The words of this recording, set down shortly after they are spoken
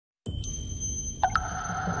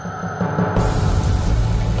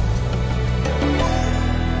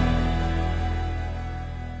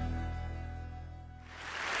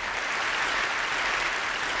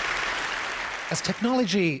As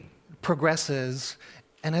technology progresses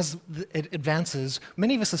and as it advances,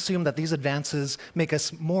 many of us assume that these advances make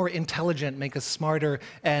us more intelligent, make us smarter,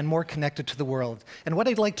 and more connected to the world. And what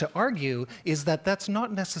I'd like to argue is that that's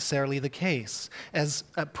not necessarily the case, as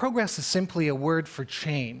progress is simply a word for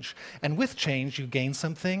change. And with change, you gain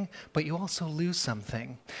something, but you also lose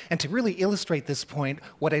something. And to really illustrate this point,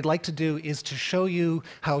 what I'd like to do is to show you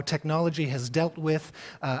how technology has dealt with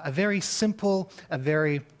a very simple, a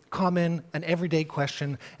very common, an everyday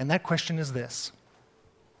question, and that question is this.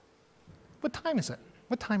 What time is it?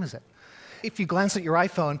 What time is it? If you glance at your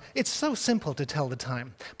iPhone, it's so simple to tell the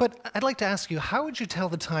time. But I'd like to ask you, how would you tell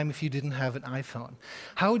the time if you didn't have an iPhone?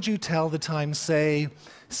 How would you tell the time, say,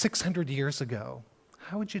 600 years ago?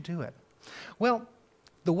 How would you do it? Well,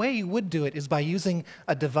 the way you would do it is by using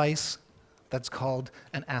a device that's called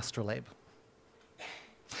an astrolabe.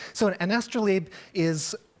 So an astrolabe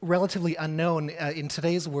is relatively unknown in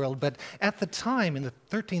today's world, but at the time, in the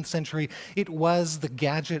 13th century, it was the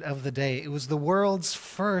gadget of the day. It was the world's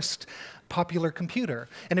first popular computer,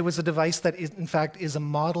 and it was a device that, in fact, is a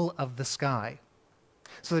model of the sky.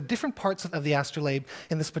 So the different parts of the astrolabe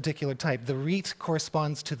in this particular type, the rete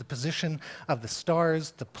corresponds to the position of the stars,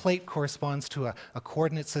 the plate corresponds to a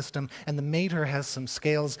coordinate system, and the mater has some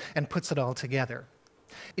scales and puts it all together.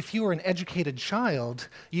 If you were an educated child,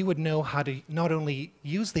 you would know how to not only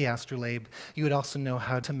use the astrolabe, you would also know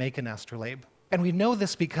how to make an astrolabe. And we know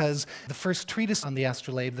this because the first treatise on the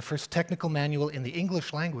astrolabe, the first technical manual in the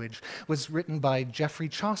English language, was written by Geoffrey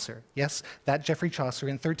Chaucer. Yes, that Geoffrey Chaucer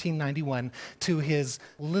in 1391 to his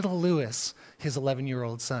little Lewis, his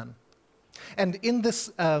 11-year-old son. And in this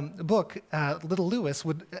book, little Lewis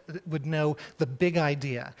would know the big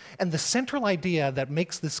idea. And the central idea that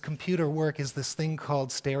makes this computer work is this thing called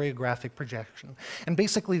stereographic projection. And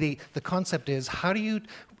basically the concept is, how do you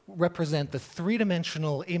represent the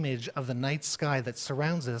three-dimensional image of the night sky that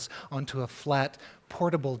surrounds us onto a flat,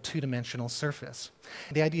 portable, two-dimensional surface?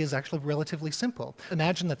 The idea is actually relatively simple.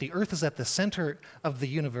 Imagine that the Earth is at the center of the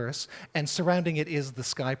universe, and surrounding it is the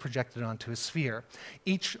sky projected onto a sphere.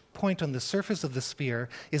 Each point on the surface of the sphere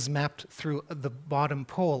is mapped through the bottom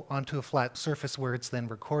pole onto a flat surface where it's then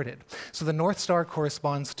recorded. So the North Star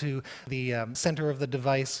corresponds to the center of the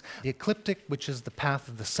device. The ecliptic, which is the path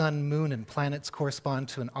of the sun, moon, and planets, correspond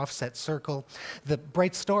to an offset circle. The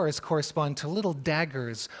bright stars correspond to little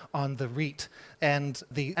daggers on the rete, and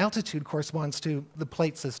the altitude corresponds to the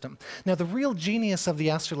plate system. Now, the real genius of the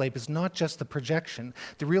astrolabe is not just the projection.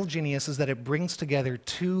 The real genius is that it brings together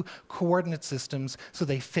two coordinate systems so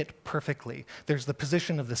they fit perfectly. There's the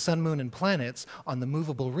position of the sun, moon, and planets on the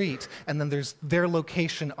movable rete, and then there's their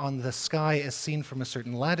location on the sky as seen from a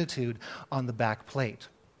certain latitude on the back plate.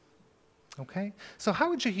 Okay? So how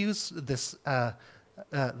would you use this,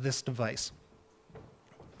 this device?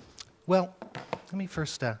 Well, let me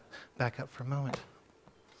first back up for a moment.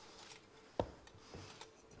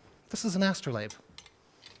 This is an astrolabe.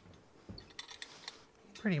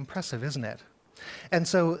 Pretty impressive, isn't it? And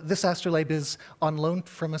so this astrolabe is on loan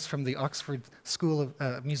from us from the Oxford School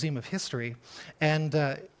of Museum of History, and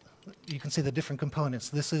you can see the different components.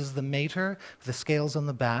 This is the mater, the scales on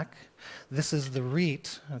the back. This is the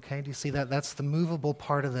rete, okay, do you see that? That's the movable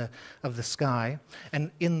part of the sky.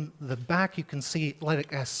 And in the back you can see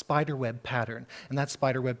like a spiderweb pattern, and that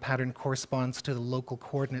spiderweb pattern corresponds to the local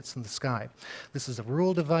coordinates in the sky. This is a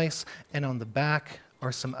rule device, and on the back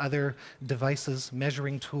are some other devices,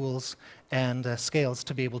 measuring tools, and scales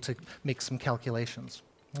to be able to make some calculations,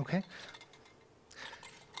 okay?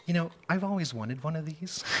 You know, I've always wanted one of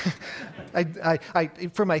these.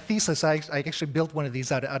 For my thesis, I actually built one of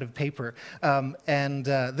these out of paper.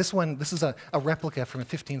 This is a replica from a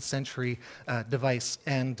 15th century device,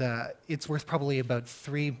 and it's worth probably about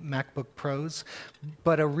 3 MacBook Pros.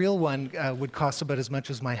 But a real one would cost about as much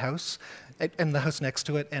as my house, and the house next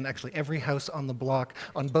to it, and actually every house on the block,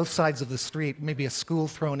 on both sides of the street, maybe a school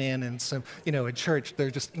thrown in, and some, you know, a church. They're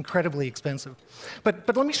just incredibly expensive.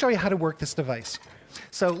 But let me show you how to work this device.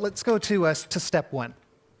 So let's go to step 1.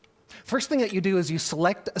 First thing that you do is you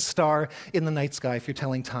select a star in the night sky if you're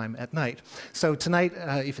telling time at night. So tonight,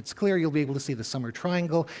 if it's clear, you'll be able to see the summer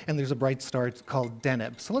triangle, and there's a bright star called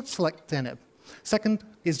Deneb. So let's select Deneb. Second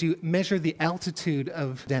is you measure the altitude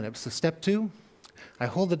of Deneb. So step 2, I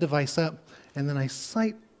hold the device up, and then I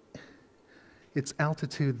sight its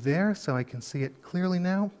altitude there, so I can see it clearly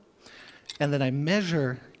now. And then I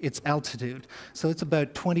measure its altitude. So it's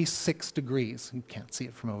about 26 degrees. You can't see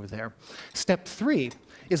it from over there. Step 3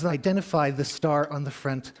 is to identify the star on the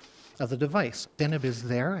front of the device. Deneb is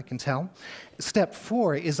there, I can tell. Step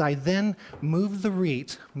 4 is I then move the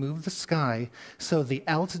REIT, move the sky, so the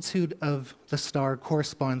altitude of the star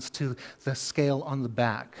corresponds to the scale on the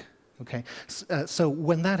back. Okay? So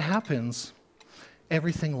when that happens,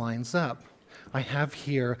 everything lines up. I have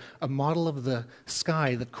here a model of the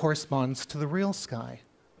sky that corresponds to the real sky.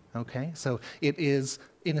 Okay? So it is,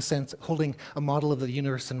 in a sense, holding a model of the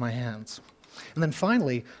universe in my hands. And then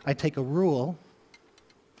finally, I take a rule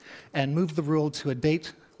and move the rule to a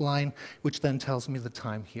date line, which then tells me the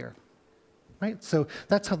time here. Right? So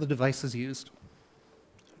that's how the device is used.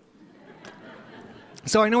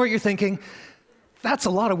 So I know what you're thinking. That's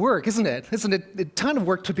a lot of work, isn't it? Isn't it a ton of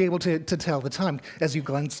work to be able to tell the time as you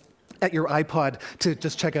glance at your iPod to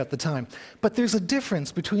just check out the time? But there's a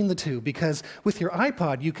difference between the two, because with your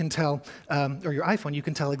iPod you can tell, or your iPhone, you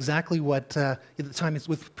can tell exactly what the time is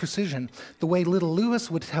with precision. The way little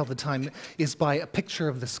Lewis would tell the time is by a picture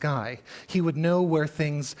of the sky. He would know where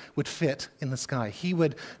things would fit in the sky. He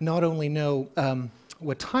would not only know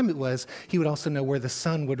what time it was, he would also know where the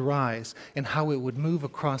sun would rise and how it would move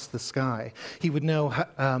across the sky. He would know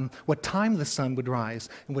what time the sun would rise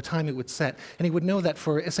and what time it would set. And he would know that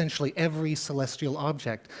for essentially every celestial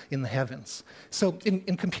object in the heavens. So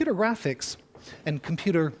in computer graphics and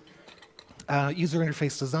computer user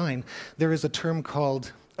interface design, there is a term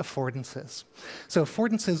called affordances. So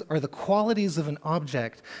affordances are the qualities of an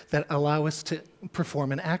object that allow us to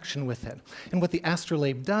perform an action with it. And what the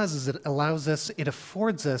astrolabe does is it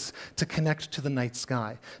affords us to connect to the night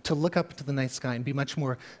sky, to look up to the night sky and be much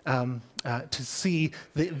more, to see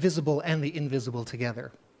the visible and the invisible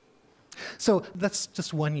together. So that's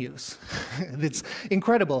just one use. It's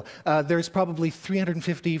incredible. There's probably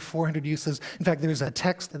 350, 400 uses. In fact, there's a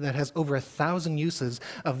text that has over 1,000 uses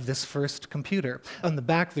of this first computer. On the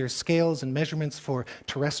back, there's scales and measurements for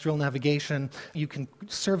terrestrial navigation. You can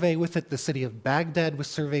survey with it. The city of Baghdad was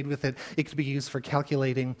surveyed with it. It could be used for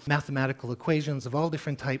calculating mathematical equations of all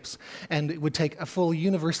different types, and it would take a full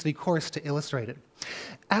university course to illustrate it.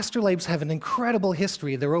 Astrolabes have an incredible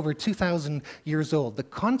history. They're over 2,000 years old. The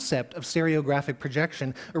concept of stereographic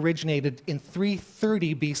projection originated in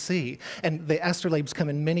 330 BC, and the astrolabes come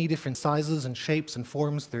in many different sizes and shapes and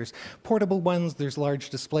forms. There's portable ones, there's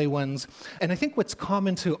large display ones, and I think what's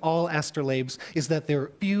common to all astrolabes is that they're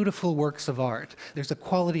beautiful works of art. There's a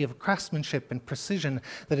quality of craftsmanship and precision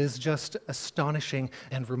that is just astonishing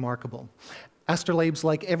and remarkable. Astrolabes,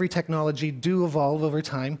 like every technology, do evolve over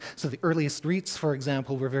time. So the earliest REITs, for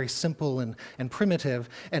example, were very simple and primitive,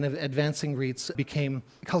 and advancing REITs became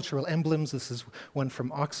cultural emblems. This is one from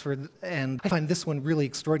Oxford, and I find this one really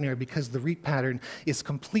extraordinary because the REIT pattern is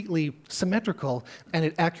completely symmetrical, and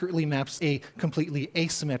it accurately maps a completely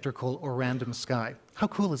asymmetrical or random sky. How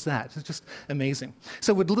cool is that? It's just amazing.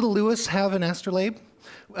 So would little Lewis have an astrolabe?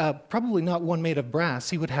 Probably not one made of brass.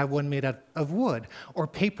 He would have one made out of wood or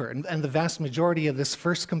paper. And the vast majority of this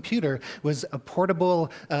first computer was a portable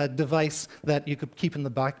device that you could keep in the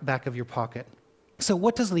back of your pocket. So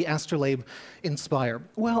what does the astrolabe inspire?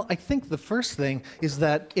 Well, I think the first thing is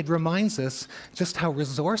that it reminds us just how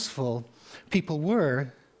resourceful people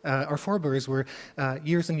were, our forebears were,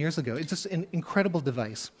 years and years ago. It's just an incredible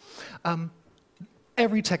device.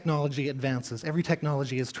 Every technology advances. Every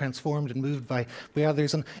technology is transformed and moved by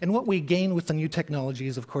others. And what we gain with the new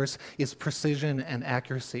technologies, of course, is precision and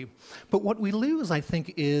accuracy. But what we lose, I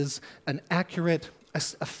think, is an accurate, a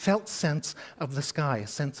felt sense of the sky, a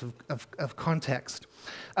sense of context.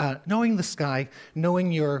 Knowing the sky,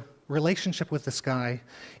 knowing your relationship with the sky,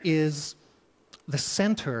 is the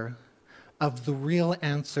center of the real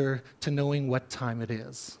answer to knowing what time it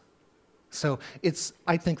is. So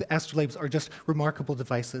I think the astrolabes are just remarkable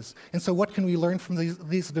devices. And so what can we learn from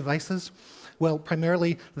these devices? Well,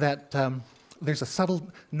 primarily that there's a subtle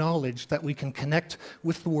knowledge that we can connect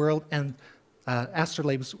with the world, and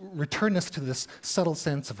astrolabes return us to this subtle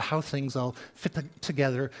sense of how things all fit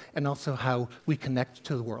together and also how we connect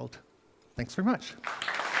to the world. Thanks very much.